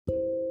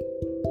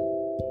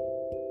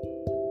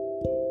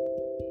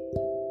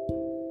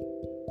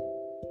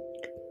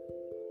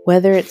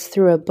Whether it's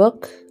through a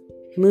book,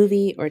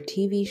 movie, or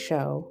TV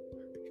show,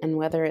 and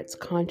whether it's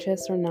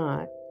conscious or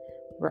not,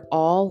 we're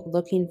all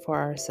looking for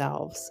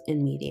ourselves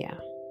in media.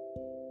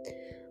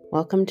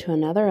 Welcome to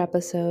another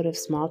episode of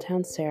Small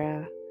Town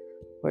Sarah,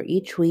 where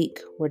each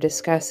week we're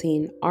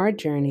discussing our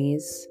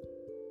journeys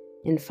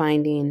in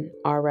finding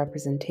our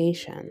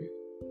representation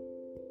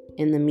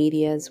in the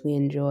medias we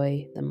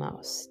enjoy the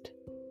most.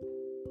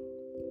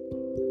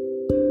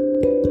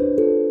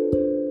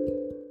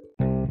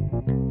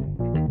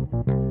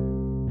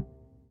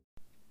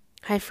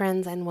 Hi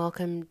friends, and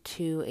welcome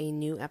to a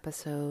new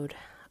episode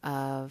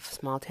of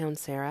Small Town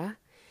Sarah,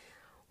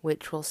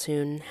 which will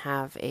soon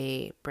have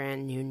a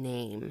brand new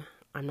name.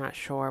 I'm not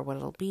sure what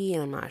it'll be,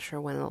 and I'm not sure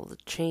when it'll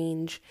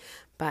change,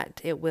 but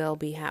it will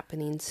be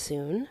happening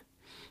soon.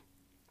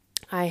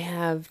 I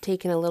have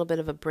taken a little bit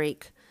of a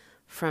break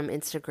from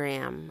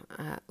Instagram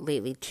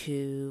lately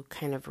to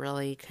kind of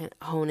really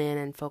hone in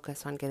and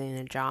focus on getting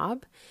a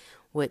job,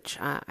 which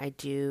I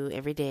do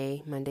every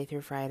day, Monday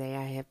through Friday.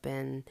 I have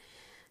been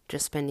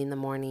just spending the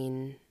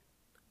morning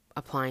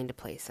applying to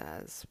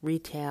places,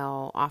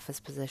 retail, office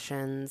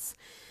positions.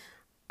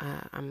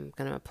 I'm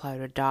going to apply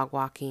to dog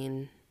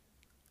walking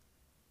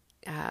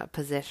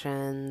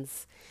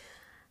positions,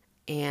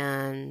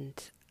 and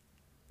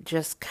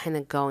just kind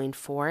of going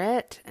for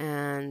it.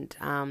 And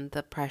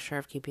the pressure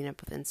of keeping up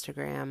with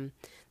Instagram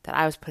that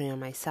I was putting on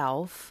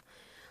myself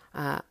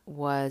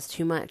was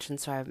too much, and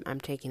so I'm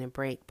taking a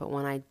break. But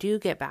when I do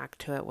get back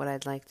to it, what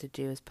I'd like to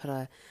do is put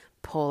a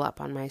poll up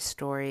on my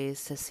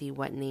stories to see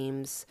what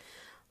names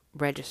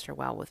register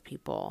well with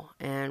people,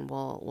 and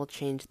we'll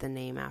change the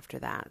name after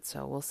that.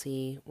 So we'll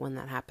see when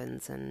that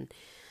happens. And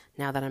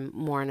now that I'm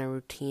more in a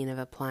routine of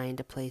applying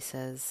to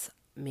places,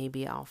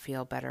 maybe I'll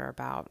feel better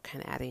about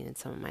kind of adding in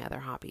some of my other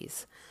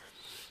hobbies,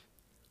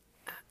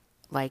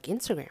 like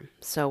Instagram.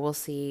 So we'll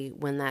see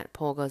when that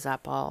poll goes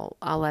up. I'll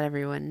let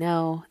everyone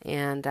know,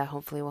 and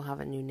hopefully we'll have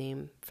a new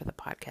name for the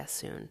podcast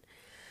soon.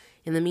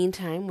 In the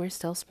meantime, we're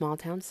still Small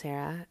Town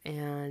Sarah,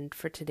 and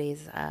for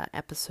today's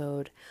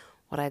episode,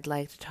 what I'd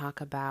like to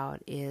talk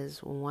about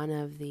is one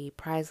of the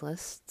prize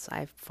lists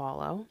I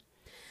follow.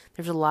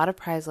 There's a lot of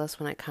prize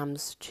lists when it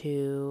comes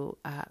to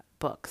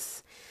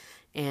books,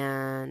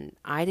 and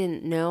I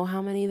didn't know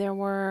how many there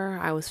were.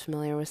 I was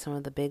familiar with some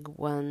of the big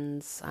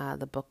ones,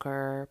 the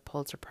Booker,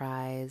 Pulitzer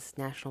Prize,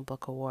 National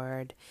Book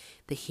Award,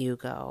 the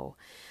Hugo.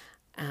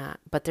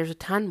 But there's a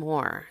ton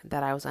more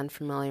that I was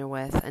unfamiliar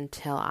with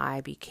until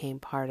I became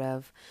part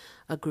of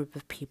a group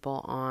of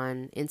people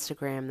on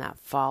Instagram that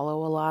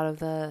follow a lot of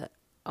the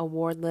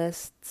award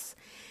lists,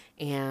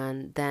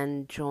 and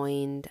then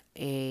joined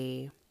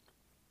a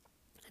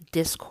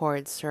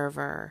Discord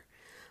server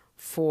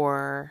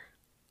for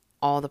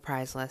all the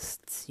prize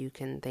lists you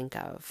can think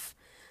of.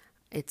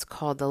 It's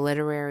called the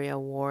Literary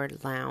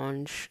Award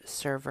Lounge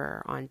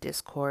server on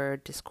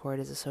Discord. Discord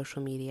is a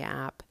social media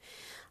app.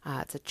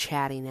 It's a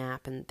chatting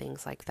app and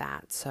things like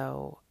that.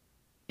 So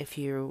if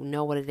you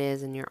know what it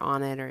is and you're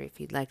on it, or if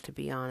you'd like to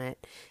be on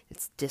it,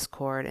 it's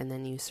Discord, and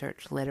then you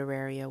search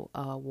Literary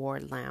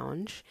Award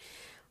Lounge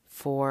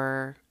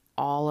for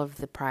all of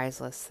the prize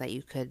lists that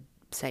you could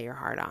set your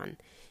heart on.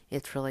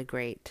 It's really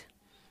great.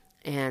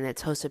 And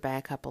it's hosted by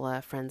a couple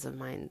of friends of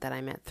mine that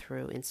I met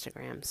through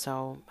Instagram.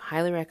 So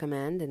highly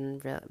recommend,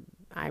 and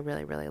I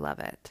really, really love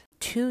it.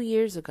 2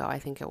 years ago, I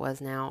think it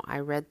was now, I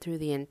read through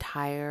the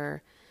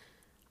entire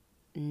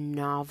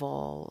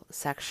novel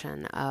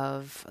section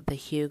of the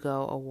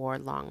Hugo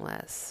Award long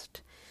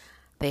list.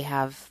 They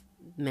have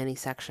many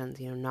sections,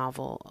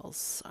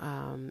 novels,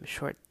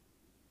 short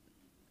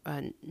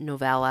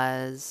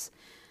novellas,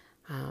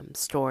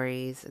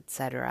 stories,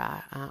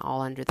 etc.,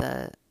 all under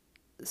the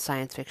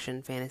science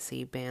fiction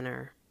fantasy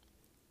banner,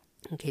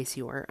 in case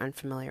you were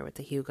unfamiliar with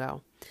the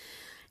Hugo.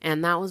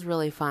 And that was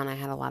really fun. I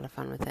had a lot of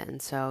fun with it.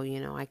 And so,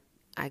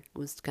 I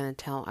was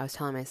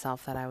telling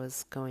myself that I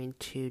was going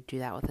to do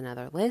that with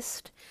another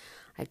list.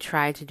 I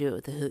tried to do it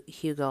with the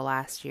Hugo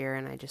last year,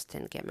 and I just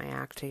didn't get my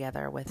act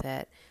together with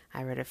it.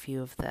 I read a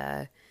few of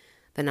the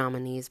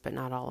nominees, but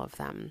not all of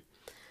them.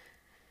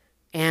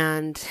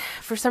 And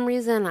for some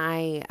reason,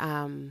 I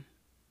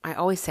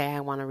always say I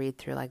want to read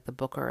through like the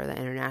Booker or the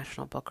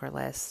International Booker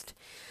list,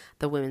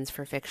 the Women's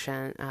Prize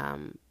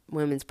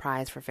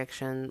for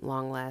Fiction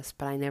long list,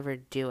 but I never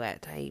do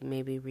it. I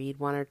maybe read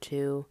one or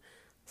two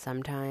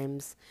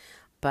sometimes,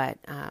 but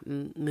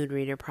mood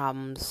reader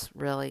problems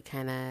really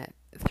kind of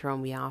throw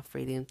me off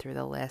reading through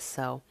the list,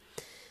 so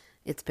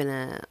it's been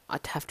a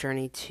tough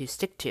journey to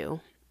stick to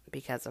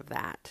because of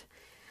that.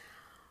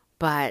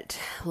 But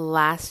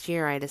last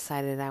year I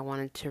decided I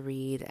wanted to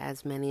read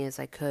as many as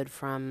I could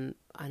from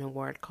an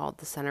award called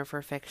the Center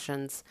for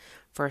Fiction's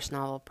First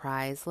Novel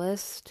Prize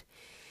list.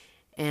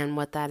 And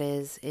what that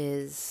is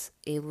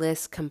a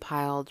list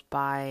compiled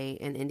by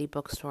an indie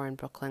bookstore in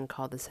Brooklyn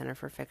called the Center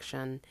for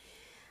Fiction,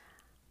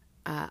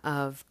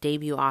 of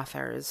debut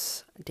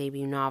authors,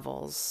 debut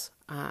novels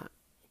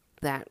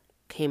that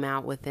came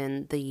out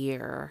within the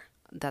year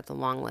that the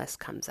long list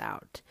comes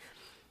out.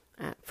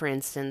 For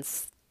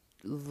instance,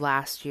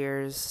 last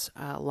year's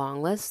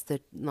long list. The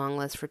long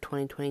list for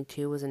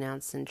 2022 was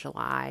announced in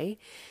July,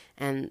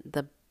 and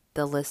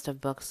the list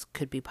of books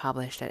could be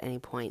published at any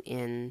point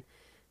in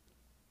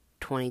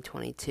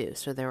 2022.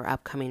 So there were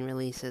upcoming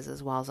releases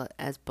as well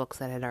as books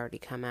that had already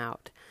come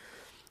out.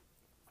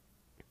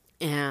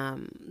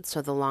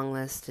 So the long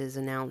list is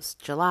announced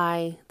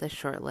July, the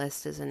short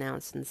list is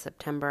announced in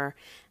September,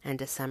 and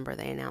December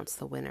they announced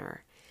the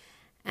winner.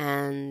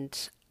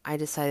 And I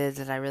decided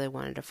that I really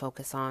wanted to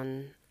focus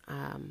on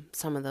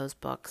some of those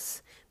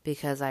books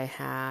because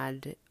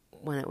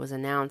when it was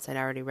announced, I'd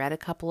already read a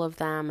couple of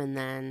them, and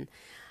then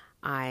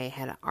I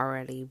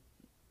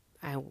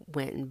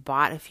went and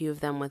bought a few of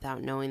them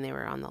without knowing they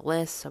were on the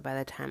list. So by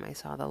the time I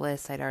saw the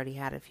list, I'd already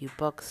had a few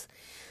books,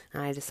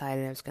 and I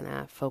decided I was going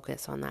to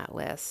focus on that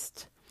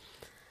list.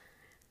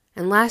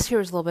 And last year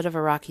was a little bit of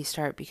a rocky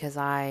start because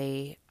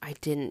I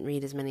didn't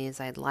read as many as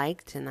I'd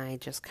liked, and I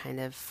just kind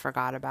of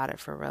forgot about it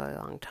for a really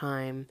long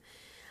time.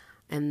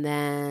 And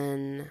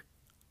then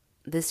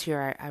this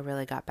year I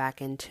really got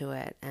back into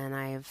it, and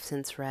I have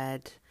since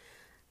read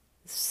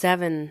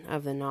 7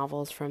 of the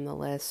novels from the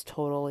list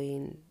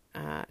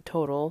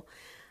total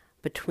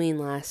between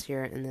last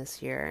year and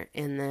this year.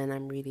 And then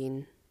I'm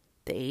reading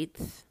the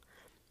 8th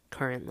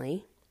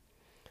currently.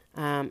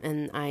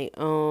 And I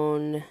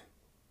own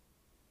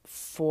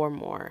 4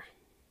 more.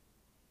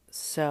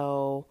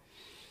 So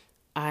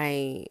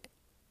I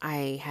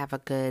have a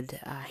good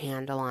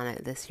handle on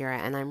it this year,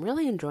 and I'm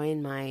really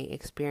enjoying my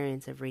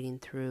experience of reading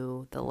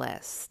through the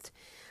list.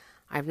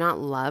 I've not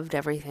loved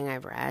everything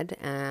I've read,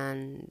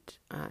 and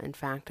in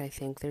fact, I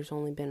think there's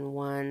only been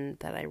one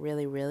that I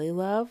really, really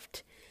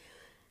loved,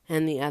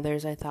 and the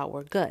others I thought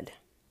were good.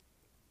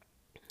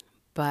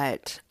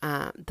 But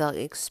the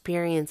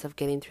experience of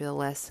getting through the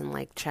list and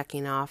like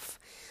checking off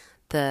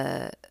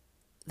the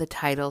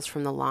titles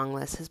from the long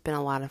list has been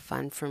a lot of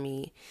fun for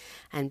me.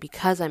 And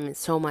because I'm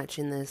so much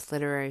in this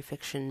literary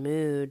fiction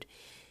mood,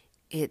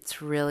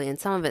 it's really, and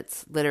some of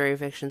it's literary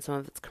fiction, some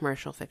of it's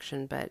commercial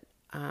fiction, but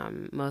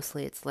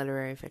mostly it's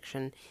literary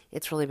fiction.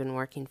 It's really been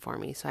working for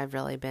me. So I've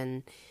really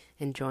been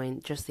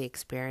enjoying just the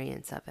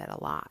experience of it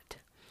a lot.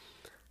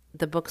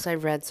 The books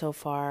I've read so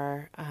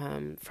far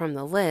from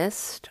the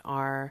list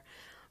are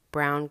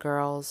Brown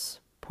Girls,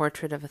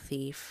 Portrait of a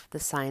Thief, The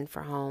Sign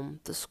for Home,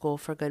 The School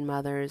for Good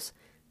Mothers,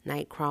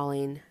 Night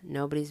Crawling,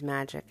 Nobody's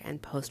Magic,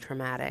 and Post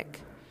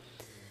Traumatic.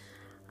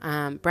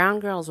 Brown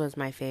Girls was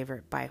my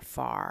favorite by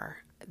far.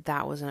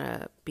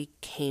 That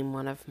became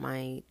one of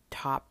my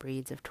top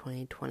reads of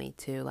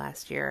 2022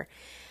 last year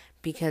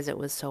because it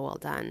was so well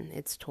done.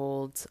 It's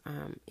told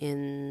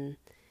in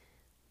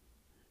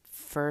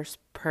first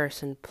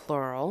person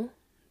plural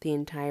the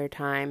entire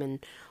time,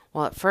 and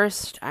well, at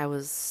first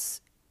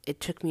it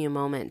took me a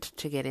moment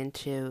to get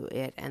into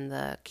it and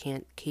the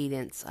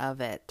cadence of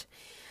it.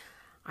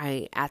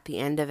 At the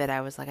end of it,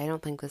 I was like, I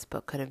don't think this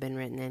book could have been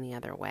written any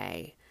other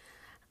way.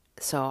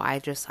 So I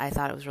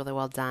thought it was really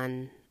well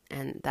done,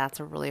 and that's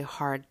a really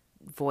hard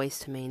voice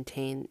to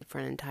maintain for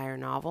an entire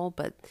novel,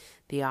 but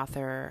the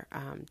author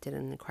did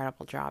an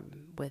incredible job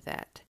with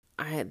it.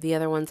 The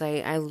other ones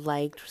I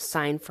liked,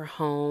 Sign for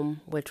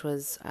Home, which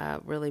was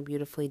really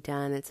beautifully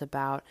done. It's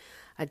about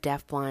a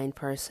deafblind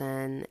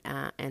person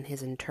and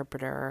his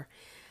interpreter.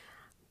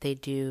 They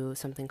do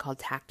something called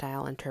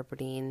tactile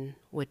interpreting,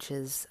 which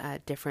is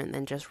different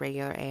than just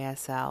regular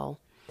ASL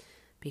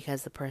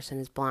because the person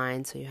is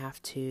blind, so you have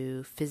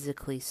to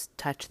physically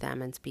touch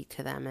them and speak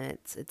to them, and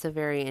it's a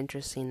very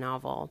interesting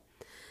novel.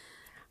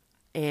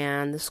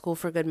 And The School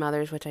for Good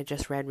Mothers, which I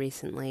just read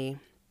recently,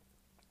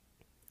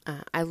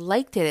 I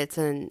liked it.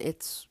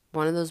 It's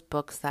one of those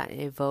books that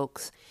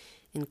evokes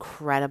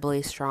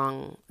incredibly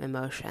strong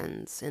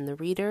emotions in the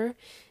reader.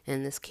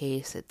 In this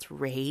case, it's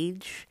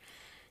rage.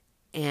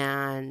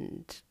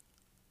 And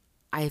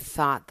I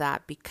thought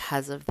that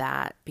because of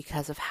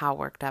how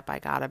worked up I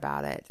got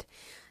about it,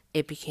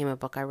 it became a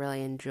book I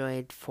really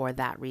enjoyed for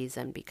that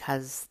reason,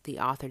 because the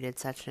author did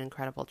such an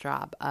incredible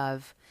job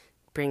of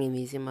bringing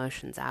these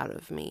emotions out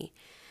of me.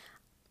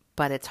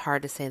 But it's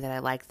hard to say that I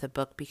liked the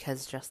book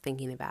because just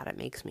thinking about it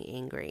makes me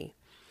angry.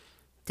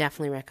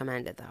 Definitely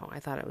recommend it, though.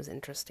 I thought it was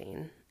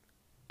interesting.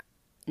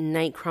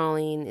 Night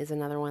Crawling is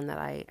another one that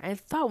I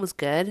thought was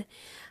good.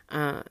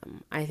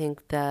 I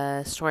think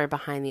the story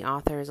behind the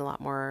author is a lot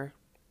more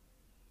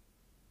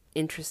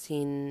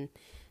interesting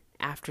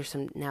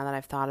now that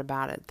I've thought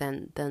about it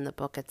than the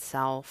book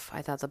itself.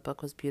 I thought the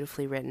book was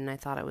beautifully written. I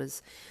thought it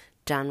was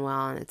done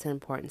well, and it's an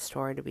important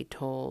story to be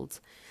told.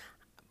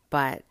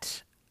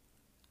 But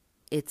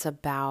it's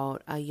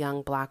about a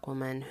young black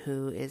woman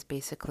who is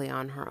basically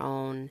on her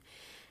own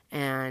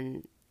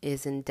and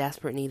is in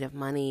desperate need of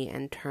money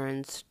and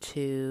turns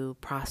to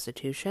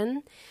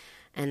prostitution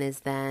and is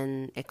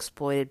then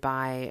exploited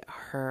by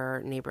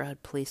her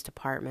neighborhood police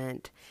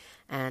department.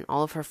 And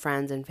all of her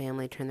friends and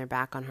family turn their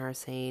back on her,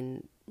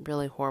 saying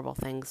really horrible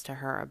things to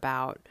her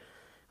about,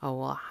 oh,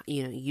 well,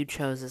 you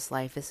chose this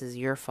life. This is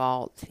your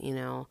fault,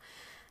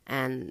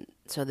 And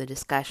so the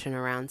discussion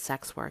around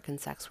sex work and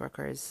sex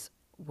workers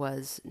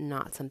was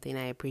not something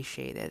I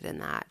appreciated in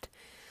that.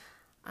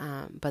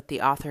 But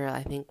the author,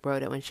 I think,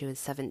 wrote it when she was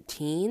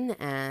 17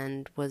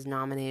 and was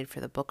nominated for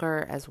the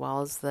Booker as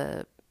well as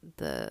the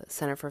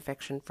Center for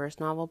Fiction First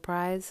Novel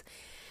Prize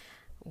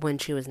when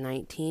she was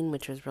 19,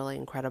 which was really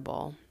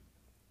incredible.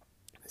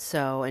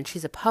 So, and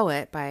she's a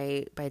poet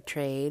by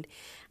trade,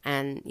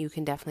 and you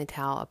can definitely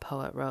tell a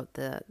poet wrote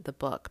the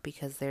book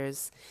because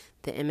there's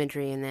the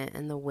imagery in it,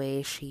 and the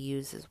way she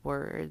uses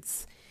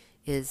words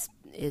is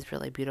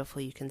really beautiful.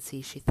 You can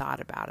see she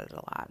thought about it a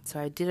lot. So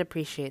I did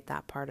appreciate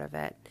that part of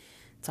it.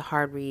 It's a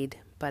hard read,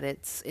 but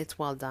it's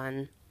well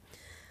done.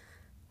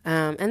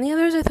 And the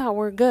others I thought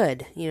were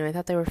good. I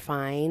thought they were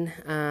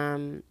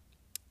fine.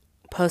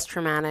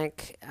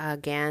 Post-Traumatic,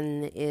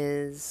 again,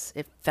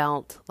 it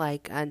felt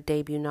like a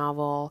debut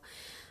novel,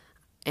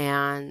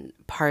 and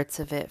parts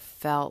of it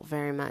felt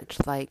very much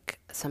like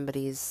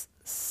somebody's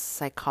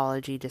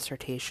psychology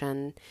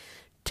dissertation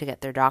to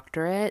get their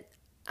doctorate.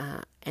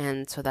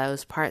 And so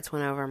those parts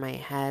went over my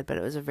head, but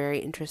it was a very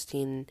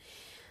interesting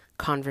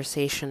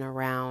conversation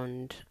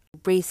around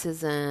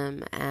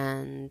racism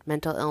and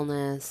mental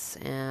illness,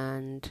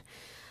 and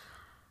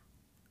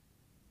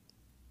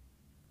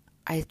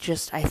I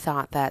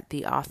thought that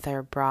the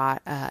author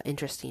brought an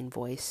interesting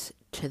voice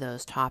to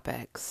those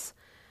topics.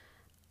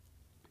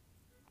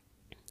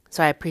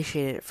 So I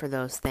appreciated it for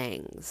those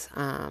things.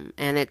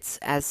 And it's,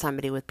 as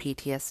somebody with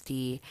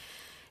PTSD,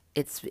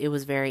 it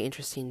was very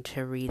interesting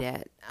to read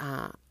it.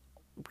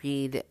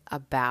 Read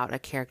about a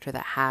character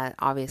that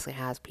obviously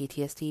has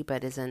PTSD,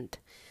 but isn't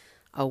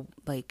I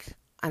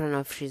don't know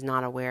if she's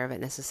not aware of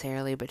it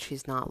necessarily, but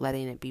she's not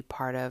letting it be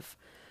part of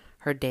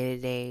her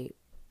day-to-day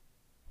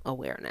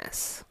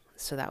awareness.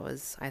 So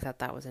I thought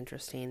that was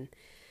interesting.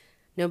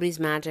 Nobody's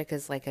Magic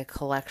is like a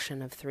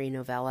collection of 3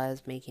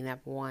 novellas making up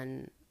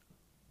one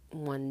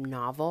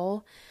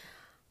novel,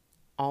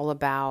 all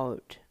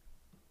about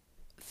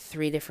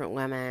 3 different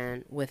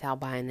women with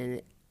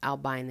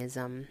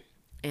albinism,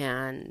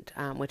 and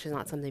which is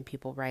not something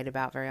people write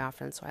about very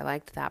often. So I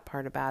liked that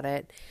part about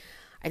it.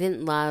 I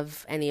didn't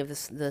love any of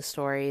the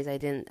stories. I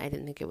didn't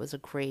think it was a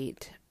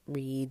great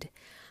read.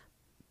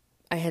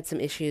 I had some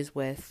issues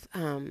with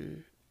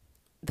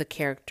the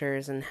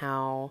characters and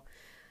how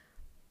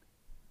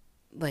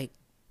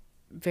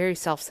very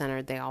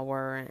self-centered they all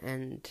were,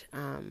 and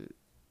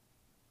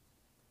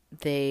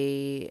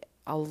a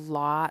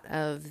lot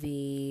of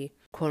the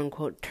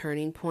quote-unquote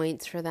turning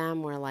points for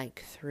them were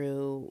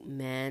through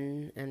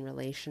men and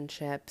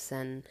relationships,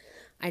 and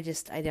I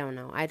don't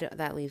know.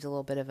 That leaves a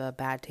little bit of a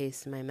bad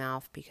taste in my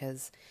mouth,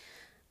 because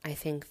I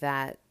think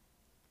that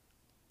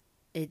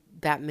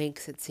that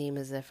makes it seem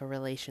as if a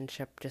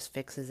relationship just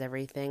fixes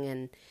everything,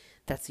 and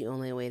that's the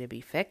only way to be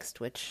fixed,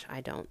 which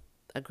I don't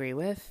agree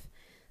with.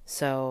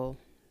 So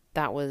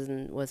that was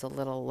a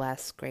little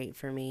less great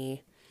for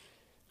me.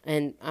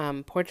 And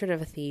Portrait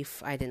of a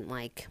Thief, I didn't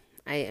like.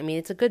 I mean,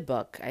 it's a good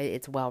book.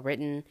 It's well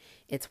written.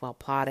 It's well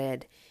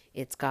plotted.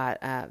 It's got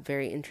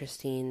very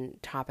interesting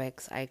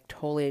topics. I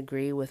totally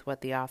agree with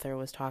what the author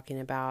was talking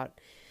about.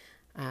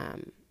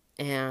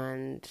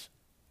 And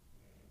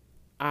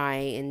I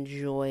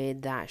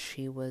enjoyed that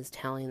she was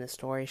telling the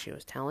story she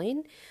was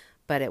telling,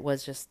 but it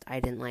was just, I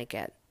didn't like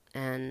it.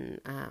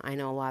 And I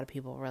know a lot of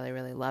people really,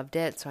 really loved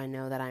it, so I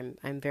know that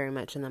I'm very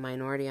much in the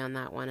minority on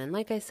that one. And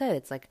like I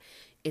said,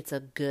 it's a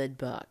good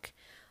book,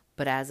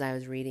 but as I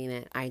was reading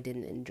it, I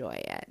didn't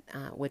enjoy it,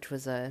 which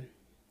was a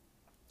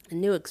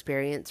new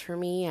experience for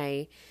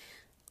me.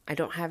 I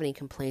don't have any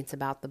complaints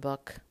about the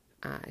book,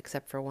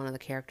 except for one of the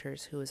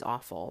characters who was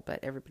awful, but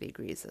everybody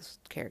agrees this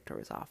character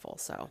was awful.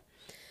 So,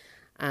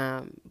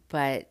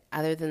 but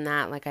other than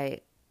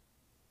that,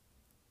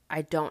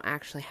 I don't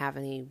actually have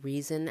any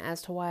reason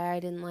as to why I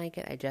didn't like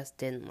it. I just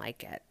didn't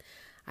like it.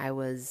 I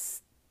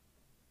was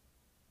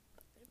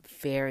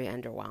very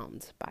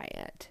underwhelmed by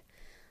it.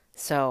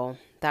 So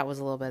that was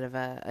a little bit of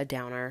a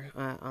downer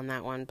on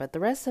that one. But the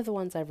rest of the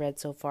ones I've read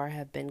so far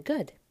have been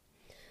good,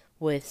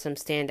 with some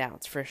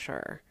standouts for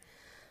sure.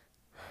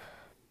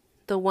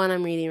 The one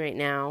I'm reading right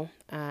now,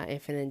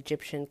 If an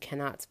Egyptian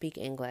Cannot Speak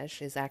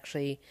English, is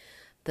actually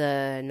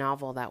the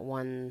novel that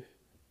won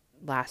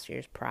last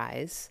year's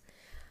prize.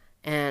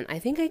 And I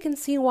think I can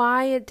see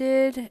why it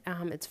did.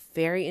 It's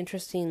very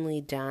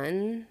interestingly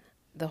done.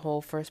 The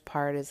whole first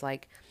part is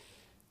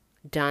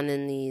done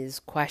in these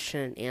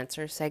question and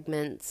answer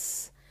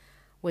segments,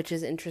 which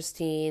is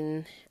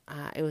interesting.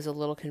 It was a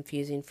little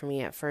confusing for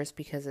me at first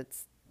because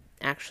it's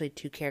actually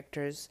 2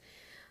 characters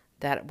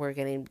that were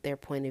getting their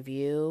point of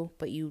view,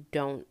 but you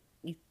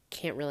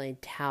can't really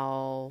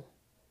tell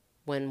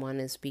when one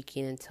is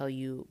speaking until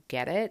you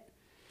get it.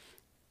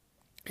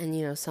 And,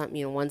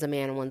 one's a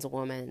man and one's a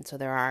woman. So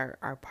there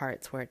are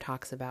parts where it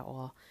talks about,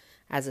 well,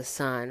 as a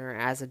son or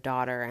as a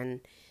daughter.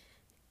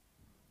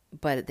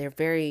 But they're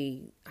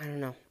very, I don't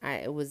know.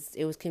 It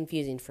was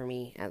confusing for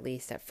me, at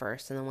least at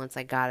first. And then once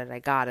I got it.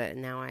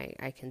 And now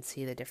I can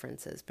see the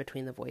differences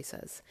between the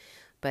voices.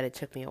 But it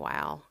took me a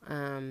while.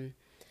 And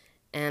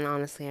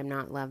honestly, I'm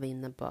not loving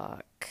the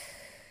book.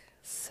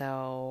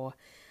 So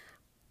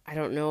I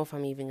don't know if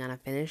I'm even going to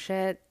finish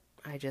it.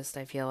 I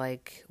feel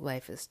like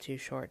life is too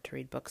short to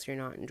read books you're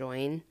not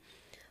enjoying.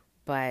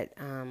 But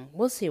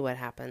we'll see what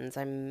happens.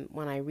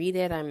 When I read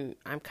it, I'm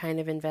kind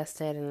of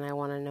invested and I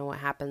want to know what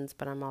happens.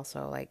 But I'm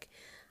also like,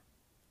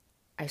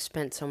 I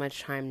spent so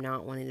much time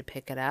not wanting to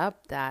pick it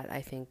up that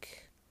I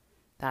think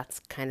that's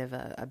kind of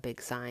a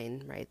big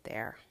sign right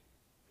there.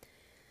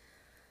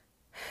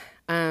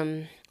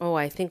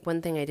 I think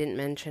one thing I didn't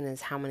mention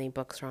is how many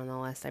books are on the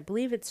list. I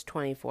believe it's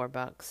 24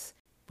 books,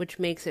 which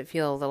makes it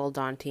feel a little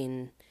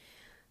daunting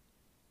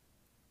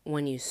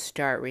when you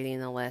start reading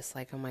the list.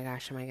 Like, oh my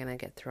gosh, am I going to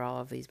get through all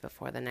of these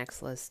before the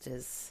next list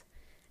is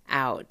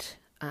out?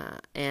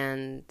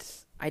 And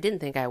I didn't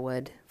think I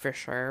would for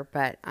sure,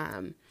 but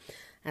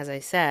as I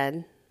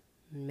said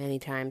many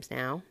times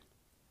now,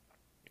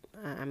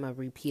 I'm a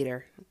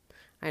repeater.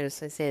 I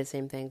say the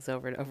same things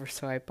over and over,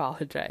 so I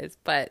apologize.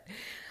 But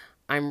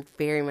I'm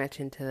very much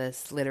into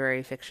this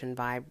literary fiction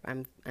vibe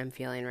I'm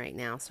feeling right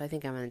now. So I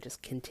think I'm going to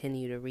just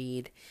continue to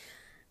read.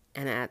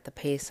 And at the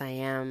pace I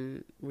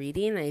am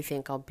reading, I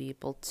think I'll be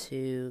able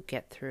to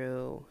get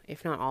through,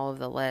 if not all of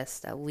the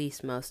list, at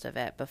least most of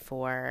it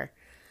before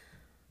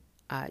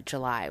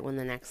July, when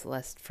the next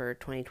list for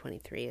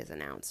 2023 is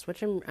announced,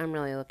 which I'm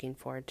really looking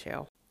forward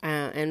to.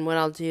 And what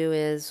I'll do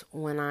is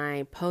when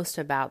I post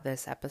about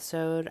this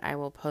episode, I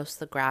will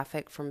post the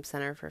graphic from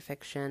Center for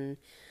Fiction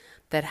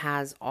that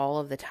has all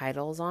of the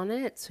titles on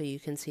it, so you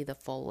can see the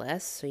full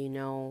list, so you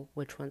know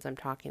which ones I'm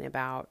talking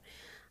about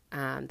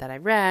that I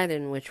read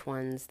and which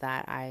ones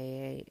that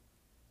I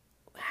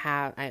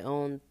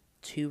own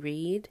to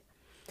read.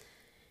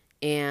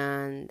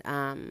 And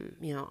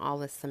I'll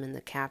list them in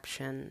the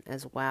caption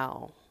as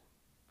well,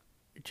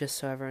 just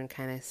so everyone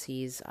kind of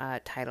sees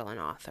title and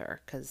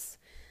author, because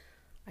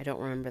I don't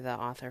remember the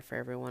author for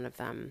every one of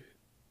them.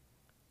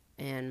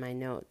 And my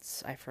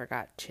notes, I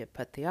forgot to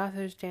put the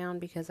authors down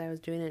because I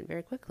was doing it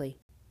very quickly.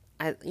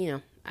 At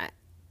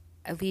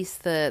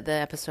least the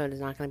episode is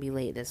not going to be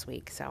late this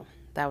week, so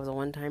that was a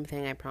one-time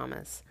thing, I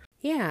promise.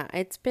 Yeah,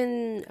 it's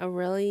been a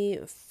really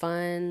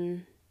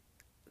fun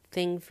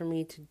thing for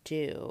me to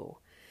do.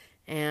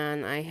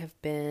 And I have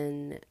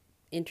been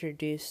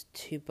introduced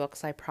to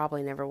books I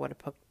probably never would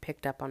have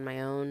picked up on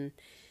my own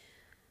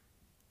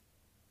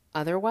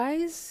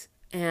otherwise.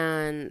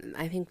 And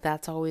I think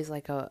that's always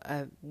like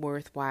a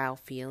worthwhile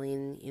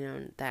feeling,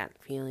 that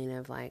feeling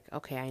of like,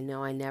 okay, I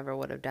know I never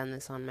would have done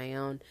this on my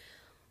own.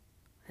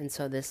 And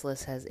so this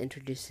list has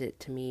introduced it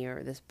to me,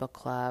 or this book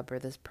club, or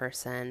this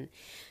person.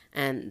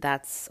 And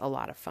that's a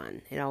lot of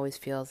fun. It always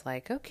feels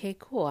like, okay,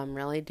 cool, I'm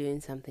really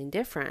doing something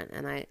different.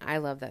 And I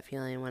love that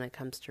feeling when it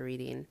comes to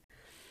reading.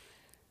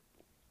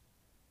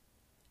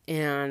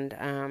 And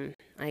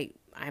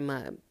I'm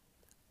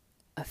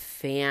a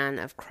fan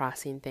of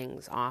crossing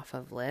things off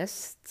of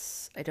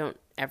lists. I don't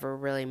ever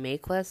really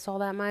make lists all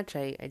that much.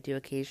 I do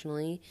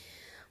occasionally.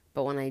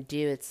 But when I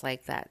do, it's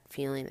like that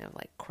feeling of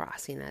like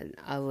crossing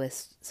a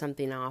list,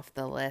 something off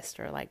the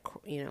list, or like,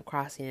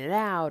 crossing it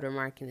out or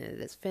marking it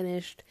as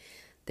finished.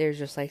 There's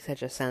just like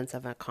such a sense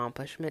of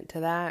accomplishment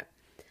to that.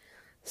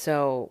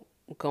 So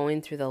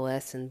going through the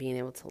list and being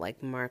able to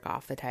like mark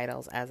off the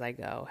titles as I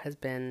go has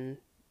been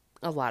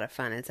a lot of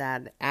fun. It's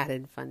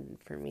added fun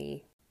for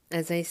me.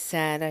 As I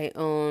said, I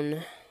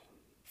own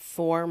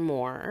 4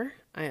 more.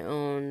 I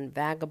own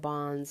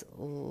Vagabonds,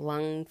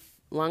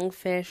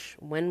 Lungfish,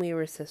 When We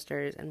Were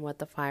Sisters, and What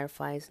the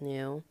Fireflies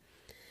Knew.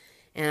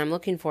 And I'm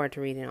looking forward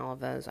to reading all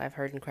of those. I've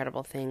heard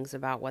incredible things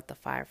about What the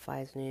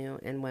Fireflies Knew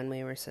and When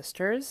We Were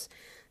Sisters.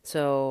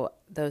 So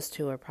those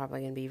 2 are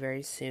probably going to be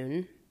very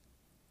soon.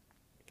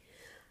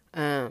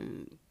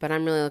 But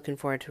I'm really looking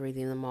forward to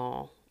reading them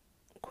all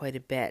quite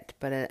a bit.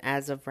 But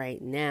as of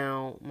right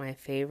now, my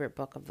favorite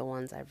book of the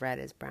ones I've read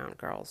is Brown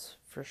Girls,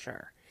 for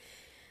sure.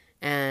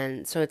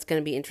 And so it's going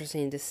to be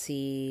interesting to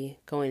see,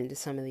 going into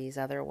some of these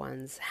other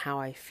ones, how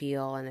I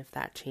feel and if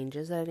that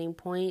changes at any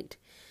point.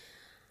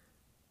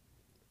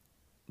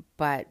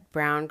 But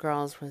Brown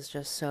Girls was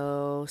just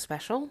so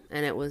special,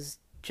 and it was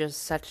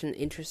just such an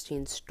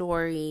interesting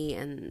story,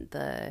 and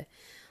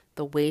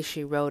the way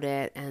she wrote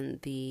it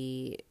and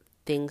the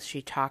things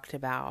she talked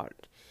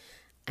about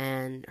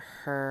and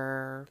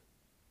her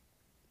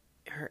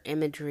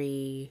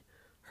imagery,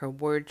 her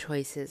word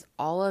choices,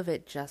 all of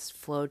it just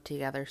flowed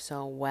together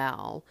so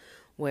well.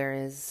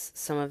 Whereas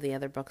some of the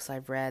other books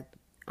I've read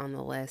on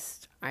the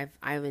list,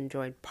 I've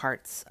enjoyed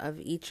parts of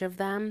each of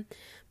them,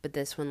 but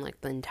this one,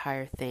 like the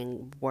entire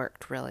thing,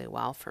 worked really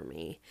well for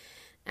me.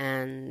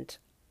 And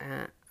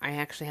I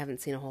actually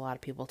haven't seen a whole lot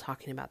of people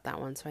talking about that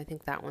one, so I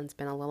think that one's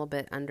been a little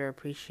bit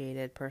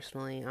underappreciated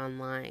personally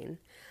online,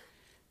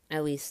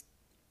 at least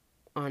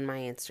on my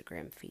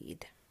Instagram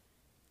feed.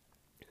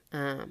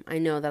 I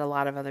know that a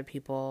lot of other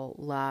people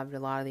loved a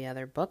lot of the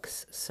other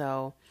books,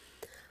 so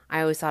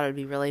I always thought it would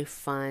be really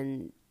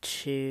fun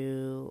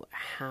to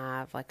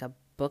have like a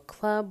book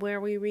club where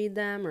we read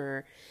them,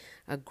 or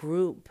a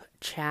group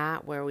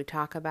chat where we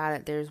talk about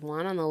it. There's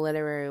one on the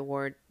Literary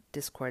Award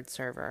Discord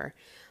server,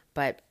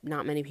 but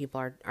not many people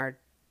are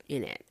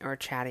in it or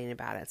chatting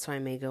about it. So I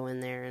may go in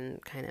there and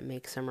kind of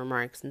make some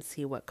remarks and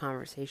see what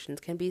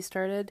conversations can be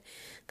started,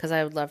 because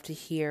I would love to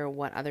hear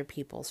what other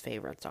people's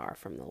favorites are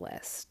from the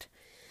list,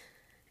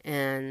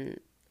 and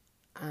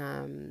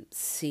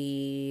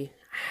see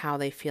how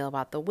they feel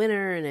about the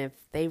winner and if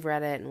they've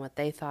read it and what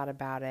they thought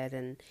about it,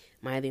 and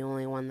am I the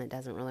only one that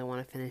doesn't really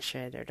want to finish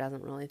it or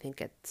doesn't really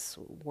think it's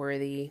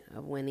worthy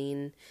of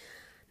winning.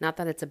 Not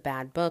that it's a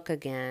bad book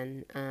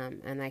again,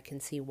 and I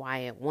can see why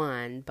it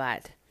won,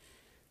 but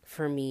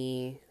for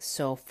me,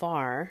 so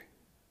far,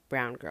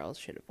 Brown Girls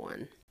should have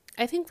won.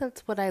 I think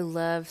that's what I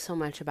love so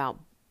much about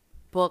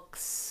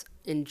books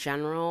in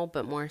general,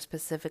 but more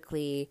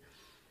specifically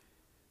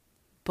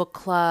book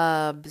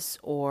clubs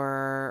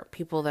or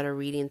people that are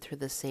reading through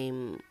the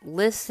same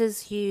list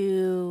as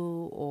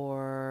you,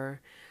 or,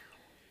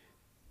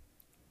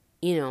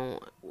 you know,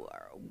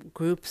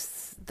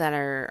 groups that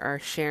are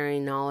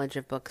sharing knowledge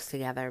of books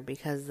together,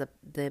 because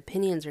the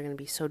opinions are going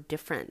to be so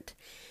different.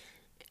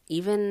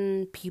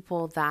 Even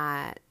people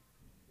that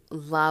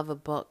love a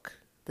book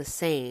the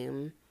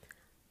same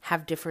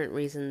have different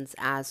reasons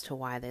as to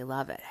why they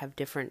love it, have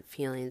different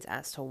feelings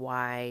as to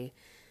why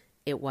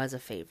it was a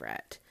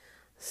favorite.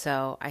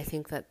 So I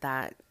think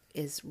that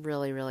is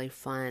really, really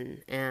fun,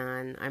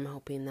 and I'm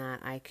hoping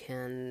that I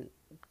can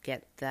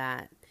get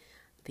the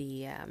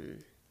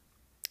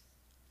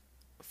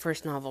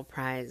first novel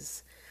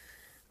prize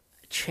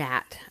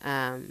chat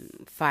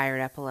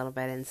fired up a little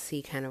bit and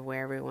see kind of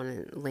where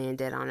everyone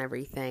landed on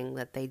everything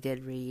that they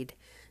did read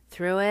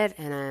through it.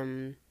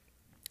 And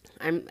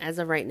I'm as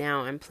of right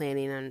now, I'm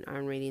planning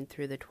on reading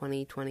through the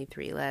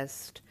 2023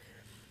 list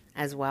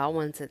as well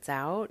once it's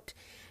out.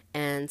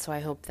 And so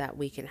I hope that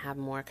we can have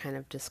more kind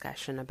of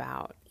discussion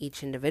about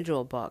each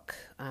individual book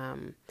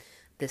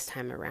this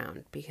time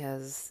around,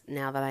 because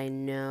now that I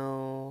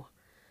know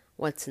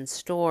what's in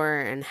store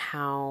and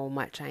how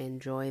much I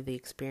enjoy the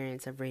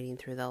experience of reading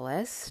through the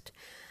list,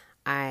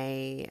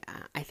 I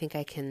think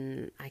I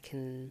can I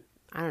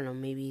don't know,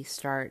 maybe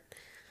start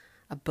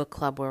a book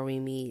club where we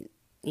meet,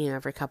 you know,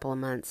 every couple of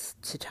months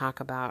to talk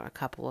about a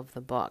couple of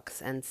the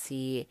books and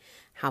see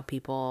how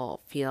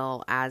people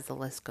feel as the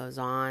list goes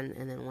on,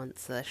 and then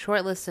once the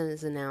short list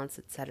is announced,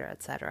 etc.,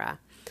 etc.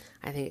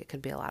 I think it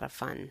could be a lot of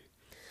fun.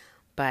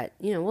 But,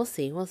 you know, we'll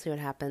see what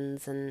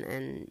happens,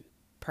 and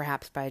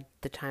perhaps by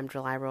the time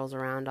July rolls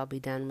around, I'll be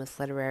done with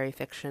literary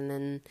fiction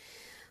and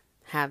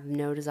have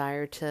no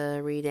desire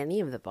to read any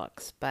of the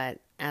books. But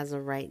as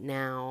of right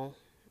now,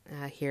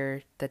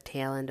 here the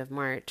tail end of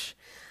March,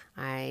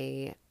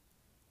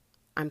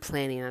 I'm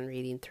planning on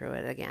reading through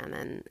it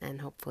again,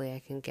 and hopefully I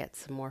can get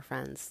some more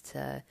friends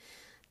to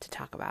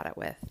talk about it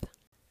with.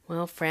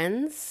 Well,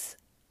 friends,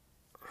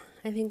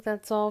 I think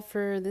that's all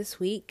for this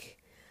week.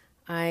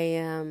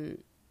 I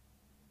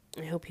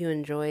hope you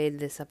enjoyed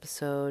this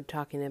episode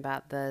talking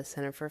about the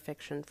Center for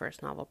Fiction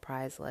First Novel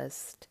Prize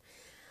list.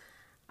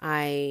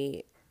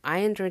 I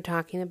enjoyed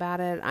talking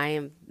about it. I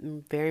am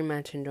very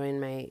much enjoying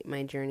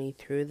my journey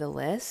through the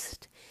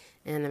list,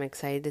 and I'm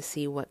excited to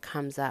see what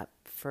comes up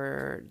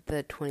for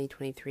the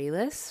 2023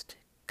 list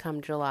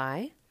come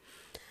July.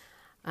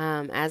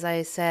 As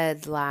I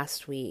said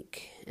last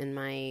week in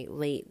my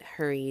late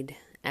hurried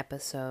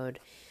episode,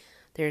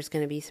 there's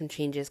going to be some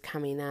changes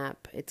coming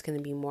up. It's going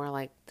to be more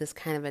like this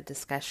kind of a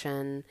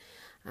discussion,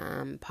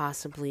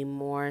 possibly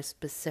more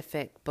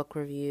specific book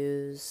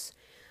reviews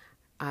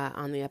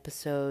on the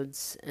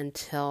episodes,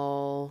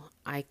 until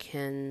I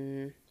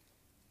can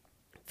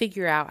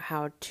figure out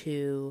how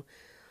to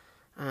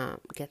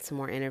get some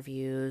more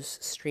interviews,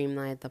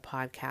 streamline the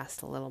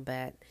podcast a little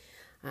bit.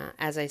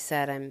 As I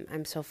said,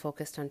 I'm so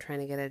focused on trying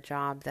to get a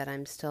job that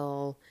I'm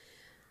still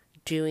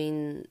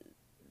doing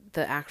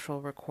the actual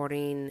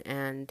recording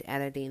and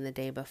editing the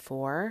day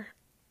before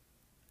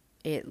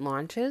it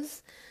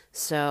launches.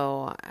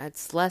 So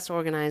it's less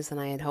organized than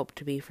I had hoped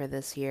to be for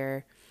this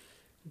year.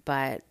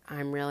 But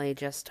I'm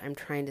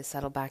trying to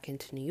settle back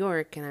into New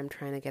York, and I'm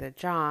trying to get a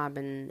job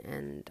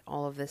and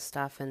all of this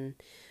stuff. And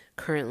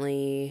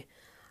currently,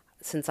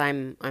 since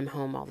I'm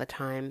home all the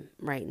time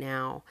right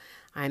now,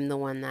 I'm the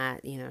one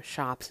that, you know,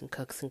 shops and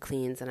cooks and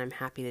cleans, and I'm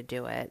happy to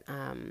do it.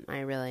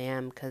 I really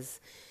am, because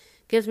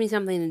gives me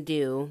something to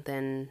do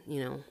than,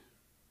 you know,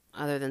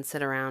 other than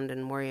sit around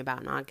and worry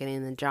about not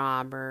getting the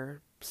job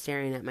or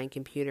staring at my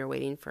computer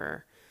waiting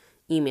for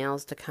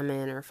emails to come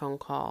in or a phone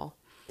call.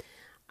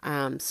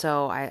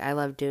 So I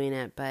love doing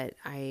it, but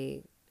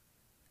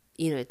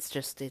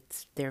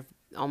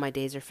all my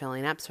days are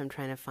filling up, so I'm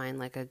trying to find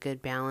like a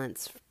good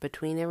balance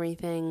between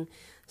everything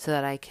so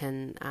that I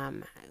can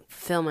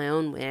fill my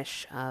own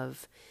wish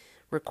of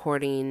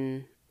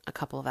recording a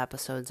couple of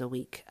episodes a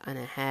week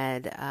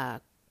and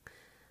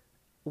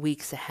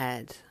weeks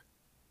ahead,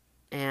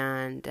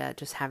 and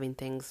just having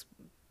things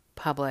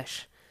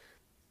publish,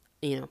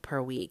 you know,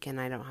 per week,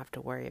 and I don't have to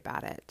worry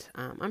about it.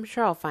 I'm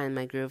sure I'll find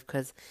my groove,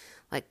 because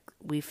like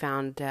we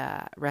found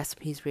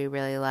recipes we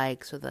really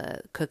like, so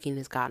the cooking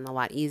has gotten a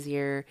lot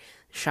easier,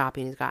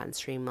 shopping has gotten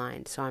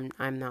streamlined, so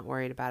I'm not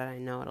worried about it. I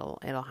know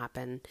it'll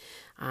happen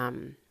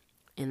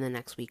in in the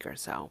next week or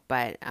so.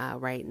 But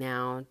right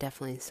now,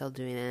 definitely still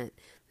doing it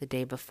the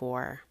day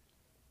before.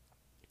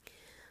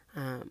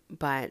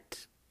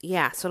 But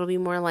yeah, so it'll be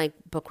more like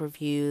book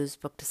reviews,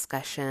 book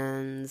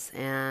discussions,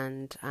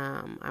 and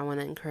I want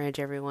to encourage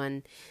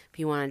everyone, if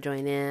you want to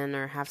join in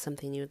or have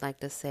something you would like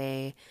to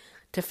say,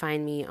 to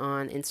find me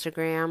on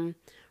Instagram.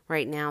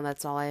 Right now,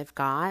 that's all I've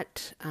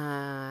got,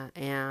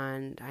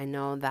 and I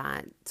know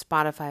that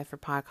Spotify for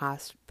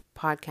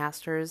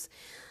podcasters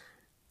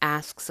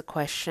asks a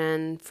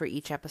question for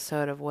each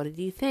episode of what did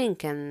you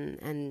think,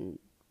 and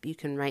you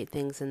can write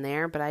things in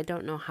there, but I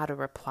don't know how to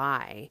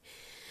reply.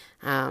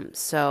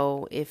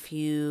 So if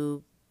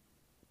you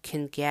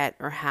can get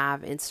or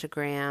have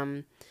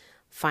Instagram,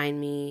 find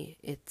me.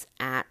 It's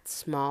at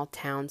Small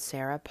Town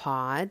Sarah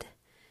Pod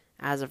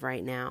as of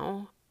right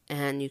now.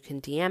 And you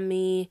can DM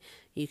me.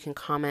 You can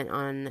comment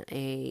on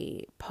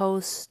a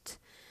post.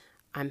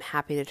 I'm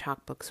happy to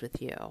talk books with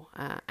you.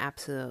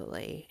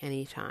 Absolutely.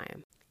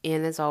 Anytime.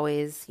 And as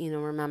always,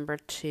 remember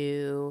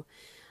to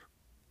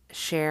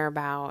share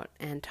about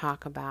and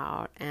talk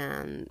about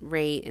and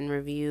rate and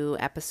review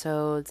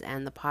episodes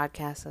and the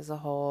podcast as a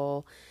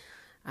whole.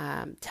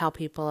 Tell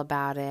people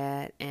about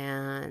it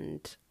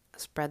and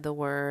spread the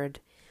word,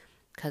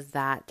 because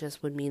that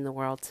just would mean the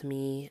world to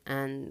me.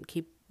 And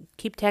keep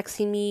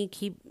texting me,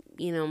 keep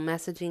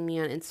messaging me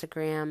on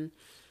Instagram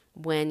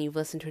when you've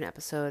listened to an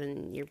episode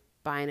and you're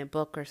buying a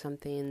book or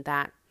something.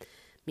 That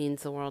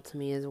means the world to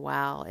me as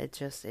well. It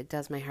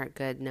does my heart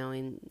good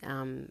knowing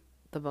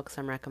the books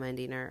I'm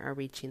recommending are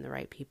reaching the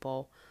right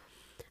people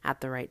at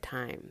the right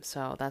time.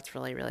 So that's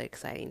really, really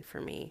exciting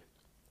for me.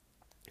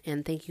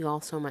 And thank you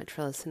all so much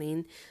for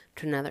listening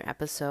to another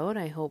episode.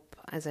 I hope,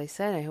 as I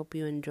said, I hope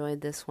you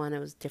enjoyed this one. It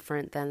was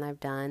different than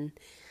I've done.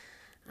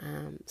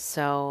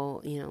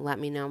 So let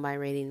me know by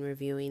rating,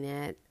 reviewing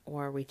it,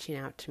 or reaching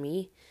out to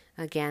me.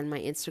 Again, my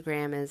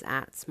Instagram is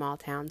at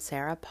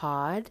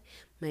smalltownsarahpod.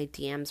 My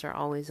DMs are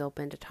always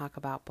open to talk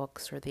about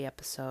books or the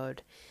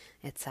episode,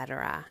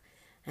 etc.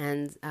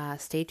 And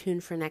stay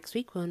tuned for next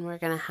week when we're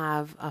going to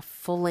have a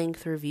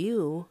full-length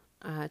review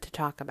to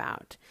talk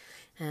about.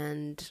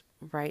 And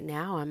right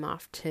now, I'm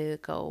off to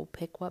go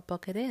pick what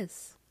book it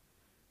is.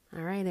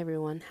 All right,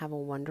 everyone. Have a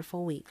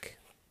wonderful week.